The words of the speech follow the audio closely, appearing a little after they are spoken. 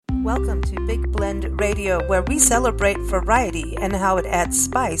Welcome to Big Blend Radio, where we celebrate variety and how it adds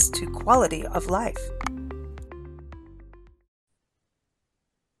spice to quality of life.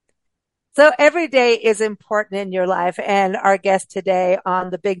 So every day is important in your life, and our guest today on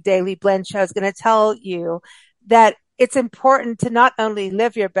the Big Daily Blend Show is going to tell you that it's important to not only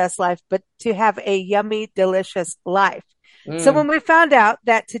live your best life, but to have a yummy, delicious life. So when we found out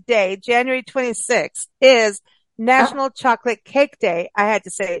that today, January 26th, is National Chocolate Cake Day, I had to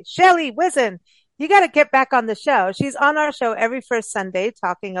say, Shelley, Whizin, you got to get back on the show. She's on our show every first Sunday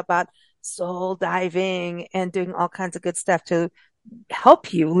talking about soul diving and doing all kinds of good stuff to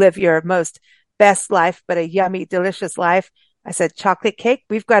help you live your most best life, but a yummy, delicious life. I said chocolate cake.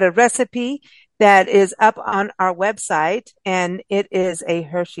 We've got a recipe that is up on our website, and it is a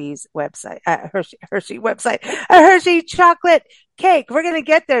Hershey's website, Hershey website, a Hershey chocolate cake. We're going to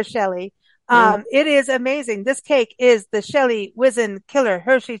get there, Shelley. It is amazing. This cake is the Shelley Whizin Killer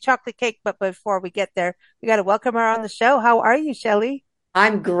Hershey chocolate cake. But before we get there, we got to welcome her on the show. How are you, Shelley?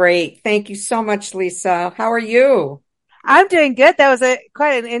 I'm great. Thank you so much, Lisa. How are you? I'm doing good. That was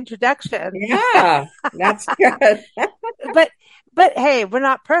quite an introduction. Yeah, that's good. But hey, we're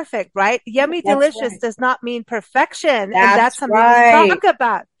not perfect, right? Yummy That's delicious right. does not mean perfection. And That's that's something right. we talk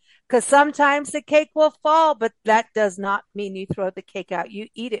about. Because sometimes the cake will fall, but that does not mean you throw the cake out. You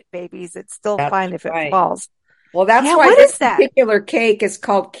eat it, babies. It's still That's fine if it right. falls. Well, that's Yeah, why what this is that? particular cake is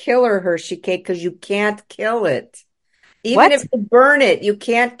called Killer Hershey cake, because you can't kill it. Even if What? you burn it, you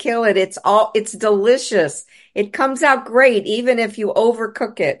can't kill it. It's delicious. It comes out great, even if you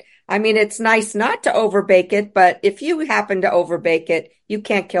overcook it. I mean, it's nice not to overbake it, but if you happen to overbake it, you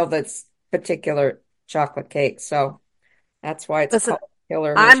can't kill this particular chocolate cake. So that's why it's Listen, called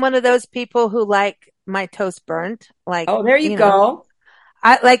Killer I'm Hershey. one of those people who like my toast burnt. Like, Oh, there you you know, go.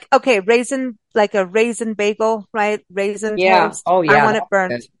 I like, okay, like a raisin bagel, right? Raisin Yeah. toast. Oh, I yeah. want it That's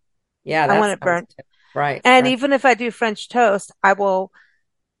burnt. good. Yeah, I that want it sounds burnt. good. Right, And right, even if I do French toast, I will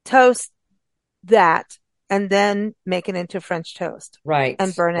toast that and then make it into French toast right,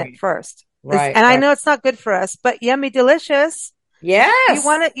 and burn it right, first. right, And I right. know it's not good for us, but yummy delicious. You Yes.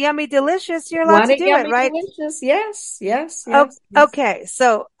 want it yummy delicious, you're allowed Want to it do it, yummy right? delicious? Yes, yes, Oh, yes, yes. okay.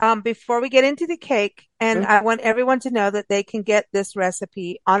 So, before we get into the cake, and Mm, I want everyone to know that they can get this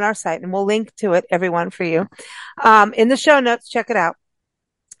recipe on our site, and we'll link to it, everyone, for you. In the show notes, check it out.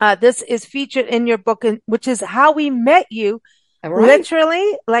 This is featured in your book, which is How We Met You. all right.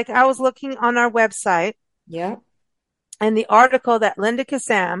 Literally, like I was looking on our website Yeah, and the article that Linda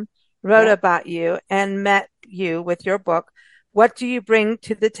Kassam wrote yeah. about you and met you with your book. What do you bring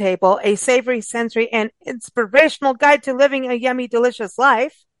to the table? A savory, sensory, and inspirational guide to living a yummy, delicious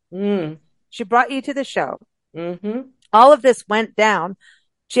life. Mm, She brought you to the show. mm-hmm. All of this went down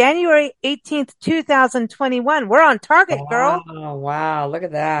January 18th, 2021. We're on target, girl. Wow, wow. Look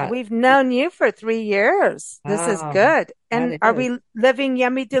at that. We've known you for 3 years. This is Wow, good. that And are is. we living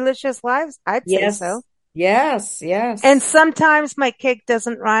yummy, delicious lives? I'd say so. Yes, yes, And yes. sometimes my cake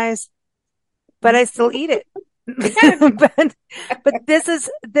doesn't rise, but I still eat it. but this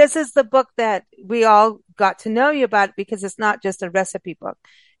is the book that we all got to know you about, because it's not just a recipe book.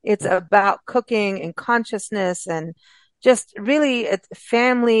 It's about cooking and consciousness and just really it's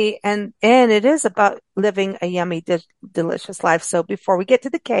family, and it is about living a yummy, delicious life. So before we get to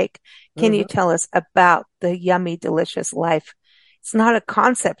the cake, can you Hmm. tell us about the yummy, delicious life? It's not a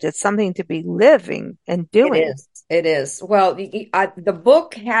concept. It's something to be living and It doing. is. It is. Well, the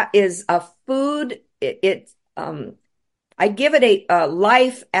book is a food. I give it a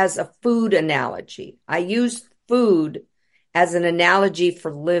life as a food analogy. I use food as an analogy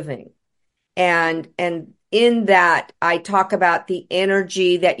for living. And in that, I talk about the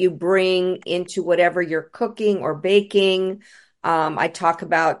energy that you bring into whatever you're cooking or baking. I talk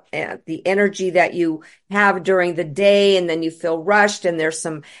about the energy that you have during the day, and then you feel rushed. And there's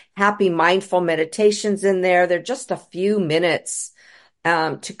some happy, mindful meditations in there. They're just a few minutes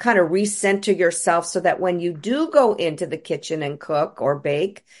to kind of recenter yourself so that when you do go into the kitchen and cook or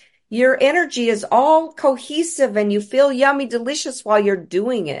bake, your energy is all cohesive and you feel yummy, delicious while you're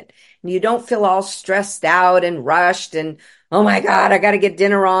doing it. And you don't feel all stressed out and rushed and, oh my God, I got to get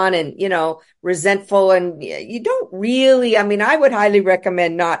dinner on and, resentful. And you don't really, I mean, I would highly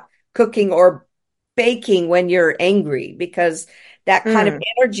recommend not cooking or baking when you're angry, because that kind of Mm,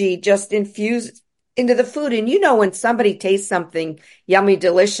 energy just infuses into the food. And when somebody tastes something yummy,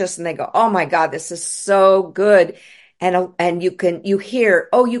 delicious, and they go, "Oh my God, this is so good." And you hear,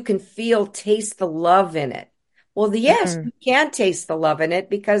 "Oh, you can taste the love in it." Well, yes, mm, you can taste the love in it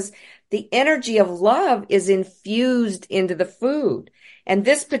because the energy of love is infused into the food. And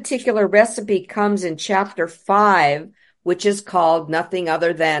this particular recipe comes in chapter 5, which is called nothing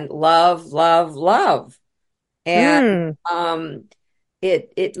other than love, love, love. And Mm, um,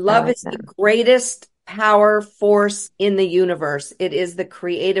 it I love like is the that. greatest power force in the universe. It is the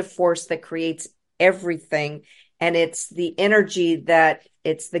creative force that creates everything, and it's the energy that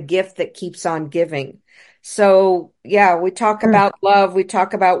it's the gift that keeps on giving. So, yeah, we talk Mm. about love, we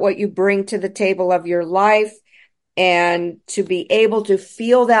talk about what you bring to the table of your life, and to be able to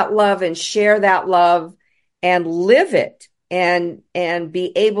feel that love and share that love and live it, and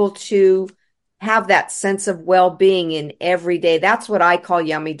be able to have that sense of well-being in every day. That's what I call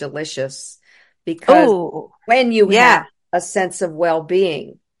yummy delicious, because Oh, when you have yeah. a sense of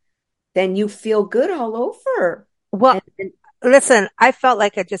well-being, then you feel good all over. Well, And listen, I felt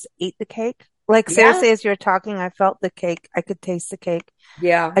like I just ate the cake. Like yeah, seriously, as you're talking, I felt the cake. I could taste the cake.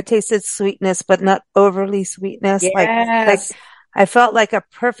 yeah, I tasted sweetness, but not overly sweetness. Like yes, I felt like a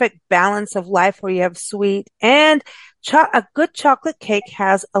perfect balance of life where you have sweet and a good chocolate cake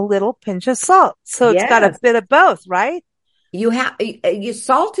has a little pinch of salt. So it's got a yes. bit of both, right?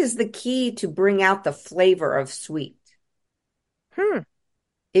 Salt is the key to bring out the flavor of sweet. Hmm.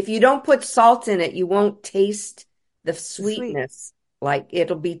 If you don't put salt in it, you won't taste the The sweet. sweetness. Like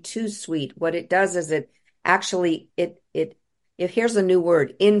it'll be too sweet. What it does is it actually it here's a new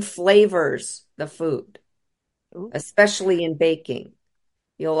word, inflavors the food, Ooh. especially in baking.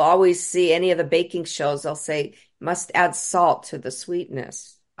 You'll always see any of the baking shows, they'll say must add salt to the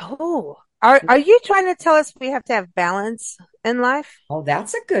sweetness. Oh, are you trying to tell us we have to have balance in life? Oh,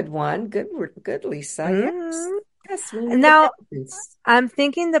 that's a good one. Good, Lisa. Yes. Mm. Yes, we need a Now, balance. I'm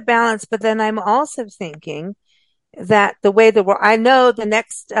thinking the balance, but then I'm also thinking that the way the world, I know the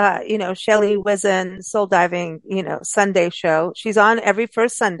next, Shelley Whizin Soul Diving, Sunday show. She's on every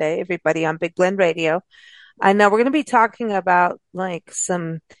first Sunday, everybody on Big Blend Radio. I know we're going to be talking about like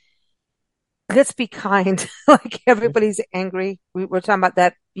let's be kind. Like everybody's angry. We're talking about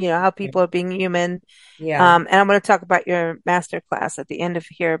that, how people are being human. Yeah. And I'm going to talk about your master class at the end of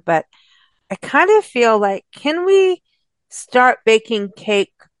here, but I kind of feel like, can we start baking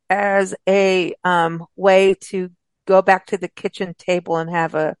cake as a way to go back to the kitchen table and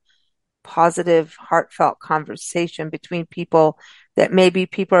have a positive, heartfelt conversation between people that maybe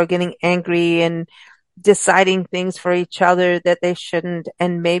people are getting angry and deciding things for each other that they shouldn't.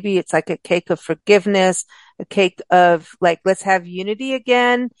 And maybe it's like a cake of forgiveness, a cake of like, let's have unity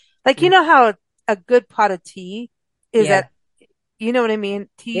again. Like, you Mm. know how a good pot of tea is Yeah. at you know what I mean?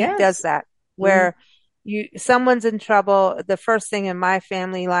 Tea does Yes. that Mm, where someone's in trouble. The first thing in my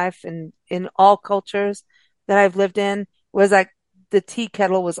family life and in all cultures that I've lived in was like the tea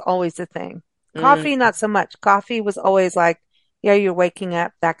kettle was always a thing. Coffee, mm, not so much. Coffee was always like, yeah, you're waking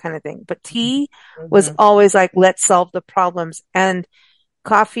up, that kind of thing. But tea was mhm, always like, let's solve the problems. And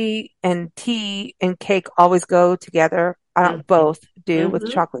coffee and tea and cake always go together. I don't mhm, both do with mhm.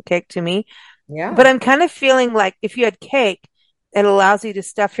 chocolate cake to me. But Yeah. I'm kind of feeling like if you had cake, it allows you to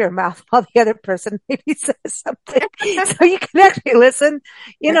stuff your mouth while the other person maybe says something. So you can actually listen.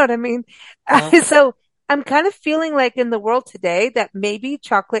 You know what I mean? Uh, So I'm kind of feeling like in the world today that maybe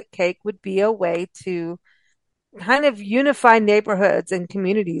chocolate cake would be a way to kind of unify neighborhoods and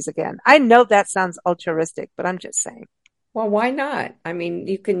communities again. I know that sounds altruistic, but I'm just saying. well, why not? I mean,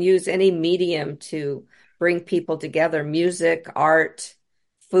 you can use any medium to bring people together. Music, art,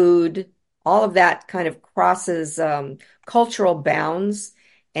 food, all of that kind of crosses cultural bounds,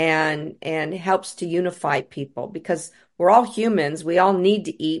 and helps to unify people, because we're all humans. We all need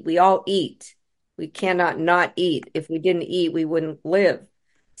to eat. We all eat. We cannot not eat. If we didn't eat, we wouldn't live.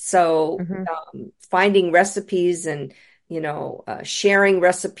 So, Hmm. finding recipes and sharing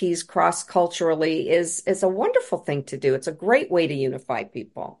recipes cross culturally is a wonderful thing to do. It's a great way to unify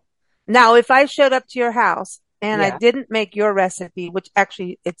people. Now, if I showed up to your house and I Yeah, didn't make your recipe, which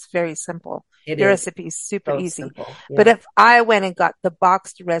actually it's very simple. it Your is recipe is super so easy. simple. But Yeah. if I went and got the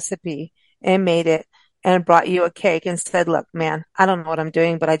boxed recipe and made it and brought you a cake and said, look, man, I don't know what I'm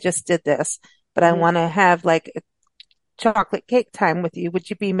doing, but I just did this, but I Mhm. want to have like a chocolate cake time with you. Would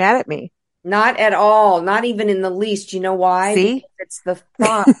you be mad at me? Not at all, not even in the least. You know why? See? Because it's the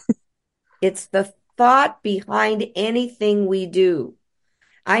thought. It's the thought behind anything we do.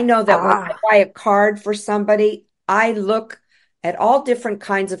 I know that when I Ah, buy a card for somebody, I look at all different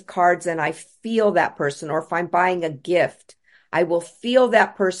kinds of cards and I feel that person. Or if I'm buying a gift, I will feel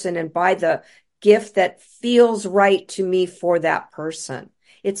that person and buy the gift that feels right to me for that person.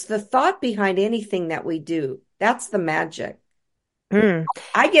 It's the thought behind anything that we do. That's the magic. mm.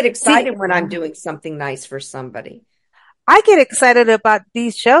 I get See, excited when I'm doing something nice for somebody. I get excited about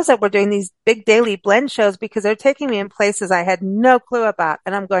these shows that we're doing, these big daily blend shows, because they're taking me in places I had no clue about.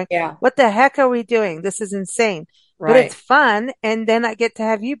 And I'm going, Yeah. what the heck are we doing? This is insane. but it's Right. fun. And then I get to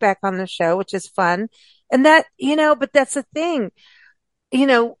have you back on the show, which is fun. And that, but that's the thing,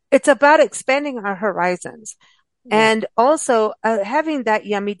 it's about expanding our horizons Yeah. and also having that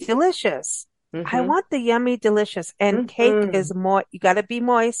yummy delicious. I Mm-hmm. want the yummy delicious, and cake Mm-hmm. is more, you got to be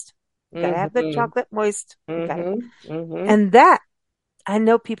moist. You got to have the Mm-hmm. chocolate moist. You got to, Mm-hmm. Mm-hmm. and that I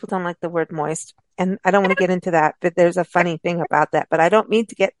know people don't like the word moist, and I don't want to get into that, but there's a funny thing about that, but I don't mean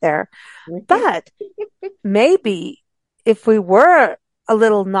to get there. But maybe if we were a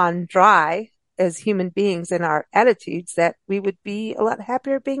little non-dry as human beings in our attitudes, that we would be a lot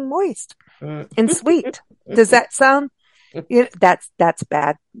happier being moist and sweet. Does that sound? That's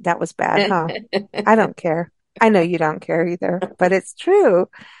bad. That was bad, huh? I don't care. I know you don't care either, but it's true.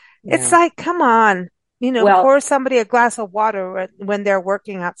 It's Yeah. like, come on, Well, pour somebody a glass of water when they're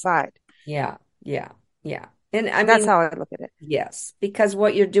working outside. yeah, yeah, yeah. And I That's mean, how I look at it. yes, because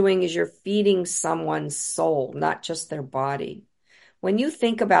what you're doing is you're feeding someone's soul, not just their body. When you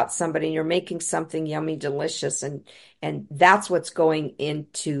think about somebody and you're making something yummy, delicious, and that's what's going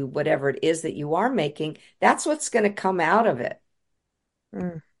into whatever it is that you are making, that's what's going to come out of it.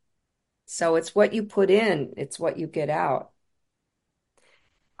 Mm. So it's what you put in, it's what you get out.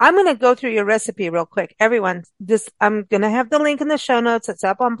 I'm going to go through your recipe real quick. Everyone, I'm going to have the link in the show notes. It's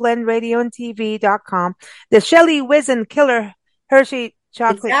up on blendradioandtv.com. The Shelley Whizin Killer Hershey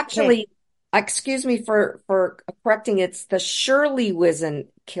It's Chocolate Cake. actually, excuse me for correcting, it's the Shirley Whizin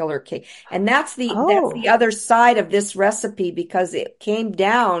killer cake. And that's the Oh, other side of this recipe because it came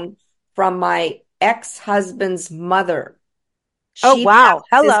down from my ex-husband's mother. oh, She wow.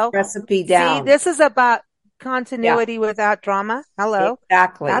 passed this Hello. recipe See, down. this is about Yeah, continuity without drama. Hello.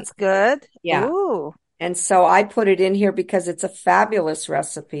 exactly. That's good. Yeah. Ooh. And so I put it in here because it's a fabulous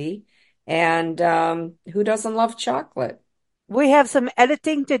recipe. And who doesn't love chocolate? We have some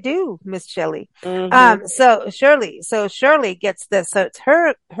editing to do, Miss Shelley. Hmm. So Shirley gets this. So it's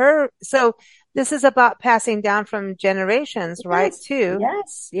so this is about passing down from generations, right? Yes, Too.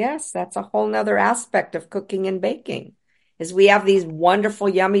 yes, yes. That's a whole nother aspect of cooking and baking, is we have these wonderful,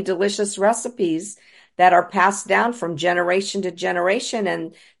 yummy, delicious recipes that are passed down from generation to generation,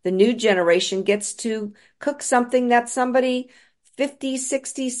 and the new generation gets to cook something that somebody 50,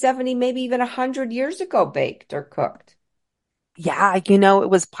 60, 70, maybe even 100 years ago baked or cooked. Yeah, it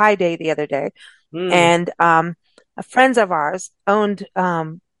was Pie Day the other day, Mm, and friends of ours owned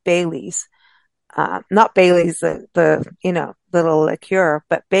Bailey's. Not Bailey's, the little liqueur,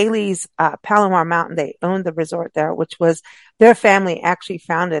 but Bailey's, Palomar Mountain. They owned the resort there, which was their family actually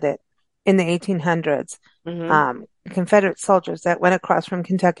founded it in the 1800s. hmm Confederate soldiers that went across from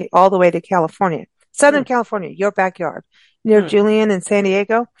Kentucky all the way to California, Southern mm, California, your backyard, near mm, Julian and San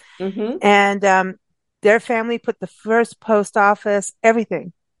Diego. hmm And, their family put the first post office,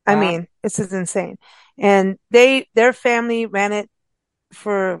 everything. I Wow. mean, this is insane. And their family ran it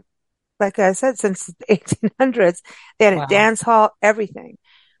for, like I said, since the 1800s. They had a Wow. dance hall, everything.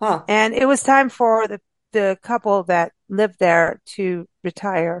 Huh. And it was time for the couple that lived there to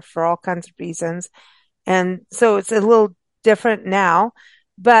retire for all kinds of reasons. And so it's a little different now.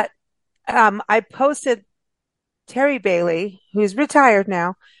 But I posted Terry Bailey, who's retired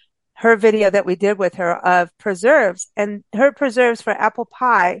now, her video that we did with her of preserves and her preserves for apple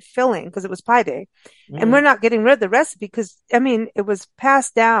pie filling because it was Pie Day. And we're Mm, not getting rid of the recipe because, I mean, it was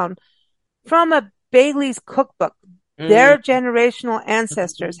passed down from a Bailey's cookbook. mm, Their generational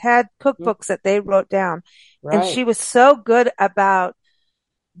ancestors mhm, had mhm. cookbooks that they wrote down. And Right. she was so good about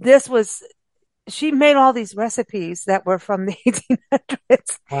this was she made all these recipes that were from the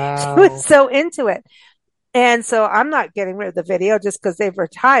 1800s. She was Wow. so into it. And so I'm not getting rid of the video just because they've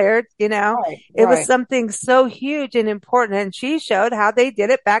retired, Right, It was right. something so huge and important. And she showed how they did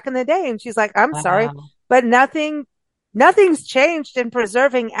it back in the day. And she's like, I'm sorry, Wow. but nothing's changed in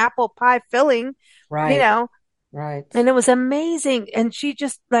preserving apple pie filling, you Right, know, right. and it was amazing. And she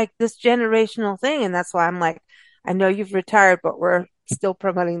just like this generational thing. And that's why I'm like, I know you've retired, but we're still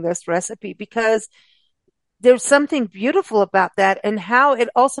promoting this recipe because there's something beautiful about that and how it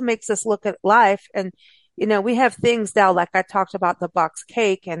also makes us look at life. And, we have things now, like I talked about the box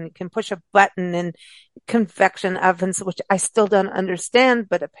cake and you can push a button and convection ovens, which I still don't understand,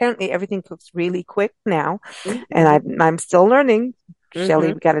 but apparently everything cooks really quick now. And Mm-hmm, I'm still learning.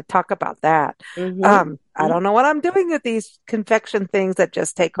 Shelley, mm-hmm, we got to talk about that. I mm-hmm, don't know what I'm doing with these confection things that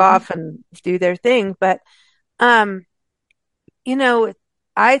just take hmm. off and do their thing, but, um, you know,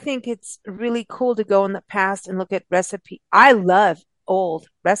 I think it's really cool to go in the past and look at recipe. I love old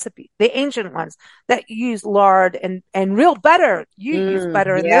recipes, the ancient ones that use lard and real butter. You use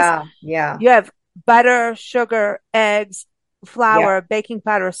butter in this. Yeah, yeah, You have butter, sugar, eggs, yeah, flour, baking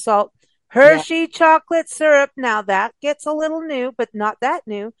powder, salt. Yeah. Hershey chocolate syrup. Now that gets a little new, but not that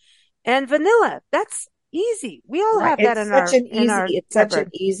new. And vanilla. That's easy. We all Right. have that in our It's such an cupboard.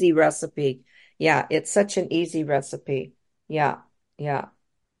 easy recipe. Yeah, it's such an easy recipe. Yeah. Yeah.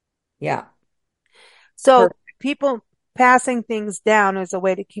 Yeah. So Perfect. people passing things down is a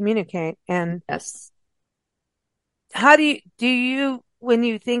way to communicate. And Yes. how do you, when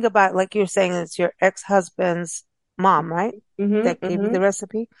you think about, like you're saying, it's your ex-husband's mom, right? Mm-hmm. That gave you Mm-hmm. the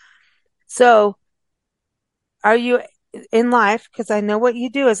recipe. So are you in life? Because I know what you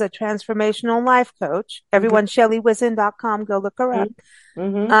do as a transformational life coach. Mm-hmm. Everyone, ShelleyWhizin.com, go look her up.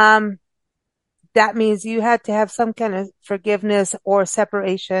 Mm-hmm. Um, that means you had to have some kind of forgiveness or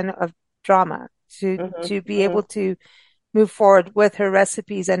separation of drama to be Mm-hmm. able to move forward with her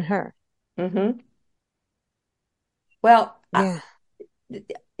recipes and her. Mm-hmm. Well, Yeah.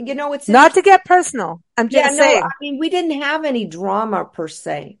 it's Not to interesting. get personal. I'm Yeah, just no, I saying. mean, we didn't have any drama per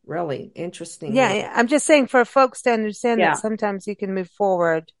se, really, Yeah, interestingly. yeah. I'm just saying for folks to understand that Yeah. sometimes you can move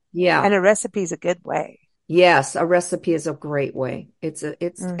forward Yeah. and a recipe is a good way. Yes, a recipe is a great way.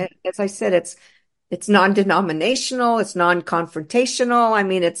 Mm. As I said, it's non-denominational, it's non-confrontational. I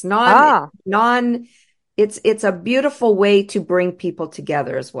mean, Ah, non, it's a beautiful way to bring people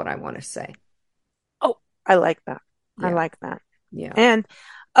together, is what I want to say. oh, I like that. I Yeah. like that. Yeah. And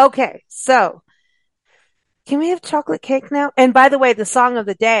okay, so can we have chocolate cake now? And by the way, the song of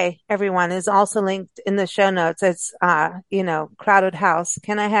the day, everyone, is also linked in the show notes. It's Crowded House.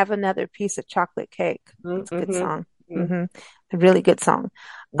 Can I have another piece of chocolate cake? It's a good Mm-hmm. song. Mm-hmm. Hmm. A really good song.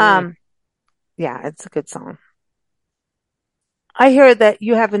 Mm. Um, yeah, it's a good song. I hear that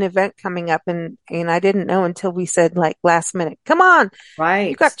you have an event coming up and I didn't know until we said like last minute, come on, you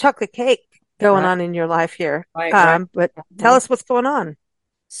Right. got chocolate cake going Right. on in your life here. Right. But tell Uh-huh. us what's going on.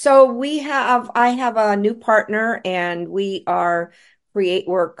 So I have a new partner and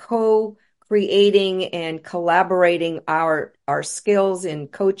we're co-creating and collaborating our skills in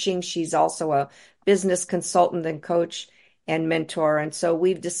coaching. She's also a business consultant and coach and mentor. And so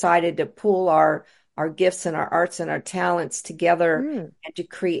we've decided to pool our gifts and our arts and our talents together Mm. and to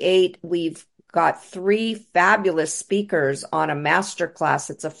create. We've got three fabulous speakers on a master class.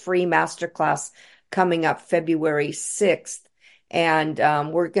 It's a free master class coming up February 6th. And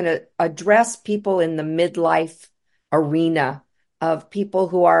we're going to address people in the midlife arena of people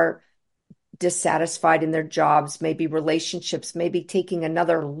who are dissatisfied in their jobs, maybe relationships, maybe taking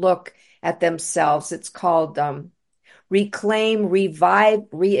another look at themselves. It's called Reclaim, Revive,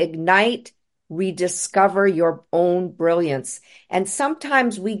 Reignite, Rediscover Your Own Brilliance. And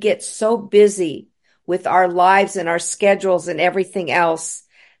sometimes we get so busy with our lives and our schedules and everything else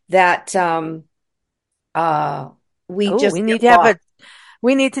that uh, we Oh, just get lost.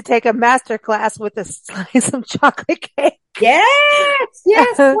 we need to take a master class with a slice of chocolate cake. Yes,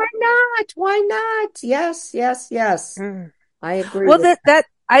 yes. Why not? Why not? Yes, yes, yes. Mm. I agree Well, with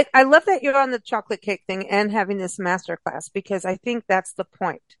I love that you're on the chocolate cake thing and having this master class because I think that's the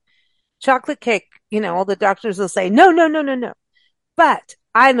point. Chocolate cake, all the doctors will say, no, no, no, no, no. But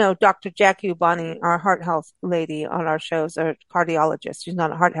I know Dr. Jackie Ubani, our heart health lady on our shows, or cardiologist. She's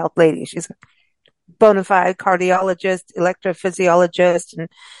not a heart health lady. She's a bona fide cardiologist, electrophysiologist, and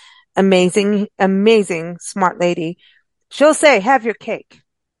amazing, amazing smart lady. She'll say, have your cake,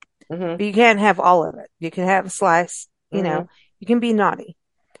 it. Hmm. but you can't have all of it. You can have a slice, Hmm. you can be naughty.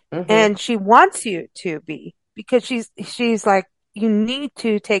 Hmm. And she wants you to be because she's like, you need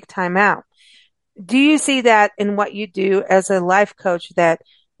to take time out. Do you see that in what you do as a life coach that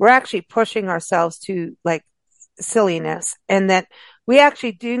we're actually pushing ourselves to like silliness and that we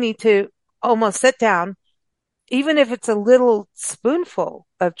actually do need to almost sit down, even if it's a little spoonful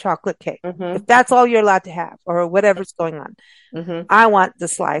of chocolate cake, if Hmm. that's all you're allowed to have or whatever's going on. Hmm. I want the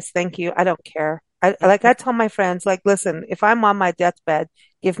slice. Thank you. I don't care. I tell my friends, like, listen, if I'm on my deathbed,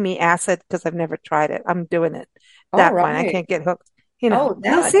 give me acid because I've never tried it. I'm doing it. All That point, I right. can't get hooked. Oh,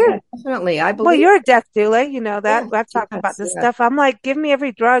 No, yeah, seriously. definitely. I Well, believe. you're a death doula, you know that. Yes, I've talked about yes, this yes. stuff. I'm like, give me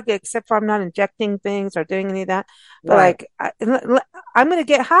every drug except for I'm not injecting things or doing any of that. But Right. like, I'm going to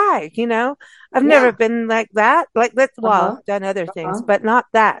get high. I've never Yeah. been like that. Like, well, Uh-huh. I've done other things, Uh-huh. but not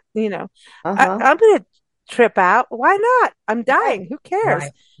that. Uh-huh. I'm going to trip out. Why not? I'm Right. dying. Who cares?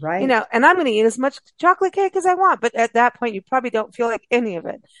 Right. Right. And I'm going to eat as much chocolate cake as I want. But at that point, you probably don't feel like any of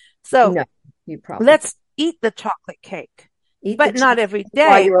it. So No, you probably don't. let's eat the chocolate cake, Eat the but not chocolate every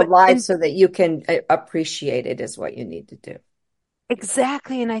while day, you're but alive in so that you can appreciate it is what you need to do.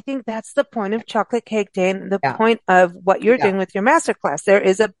 exactly. And I think that's the point of Chocolate Cake Day and the Yeah. point of what you're Yeah. doing with your masterclass. There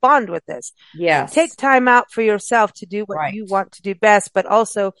is a bond with this. Take Yes. time out for yourself to do what you Right. want to do best, but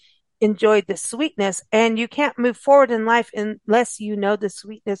also enjoy the sweetness, and you can't move forward in life unless you know the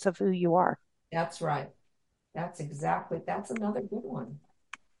sweetness of who you are. That's right. That's another good one.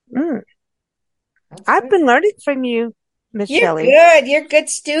 Mm. That's I've good. been learning from you, Miss You're Shelley. good. You're a good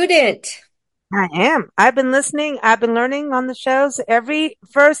student. I am. I've been listening. I've been learning on the shows. Every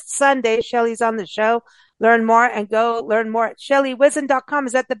first Sunday, Shelley's on the show. Learn more and go learn more at ShelleyWhizin.com.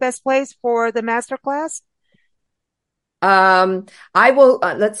 Is that the best place for the master class? Um, I will,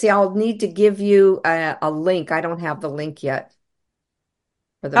 let's see, I'll need to give you a link. I don't have the link yet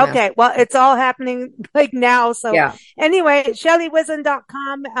for the master. Okay, well, it's all happening like now. So Yeah, anyway,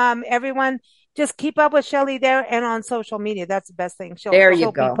 ShelleyWhizin.com. Everyone just keep up with Shelley there and on social media. That's the best thing. She'll there you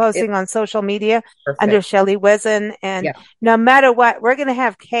she'll be go. It's posting on social media under perfect. Shelley Whizin. And Yeah, no matter what, we're gonna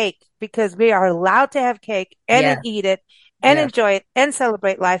have cake because we are allowed to have cake and yeah, eat it and yeah. enjoy it and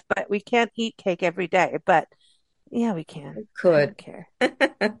celebrate life, but we can't eat cake every day. But yeah, we can. I Could. don't care.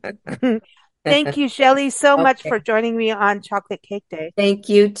 Thank you, Shelley, so much Okay. for joining me on Chocolate Cake Day. Thank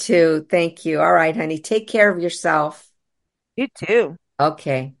you too. Thank you. All right, honey. Take care of yourself. You too.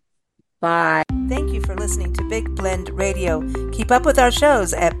 Okay. Bye. Thank you for listening to Big Blend Radio. Keep up with our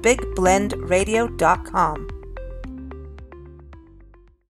shows at bigblendradio.com.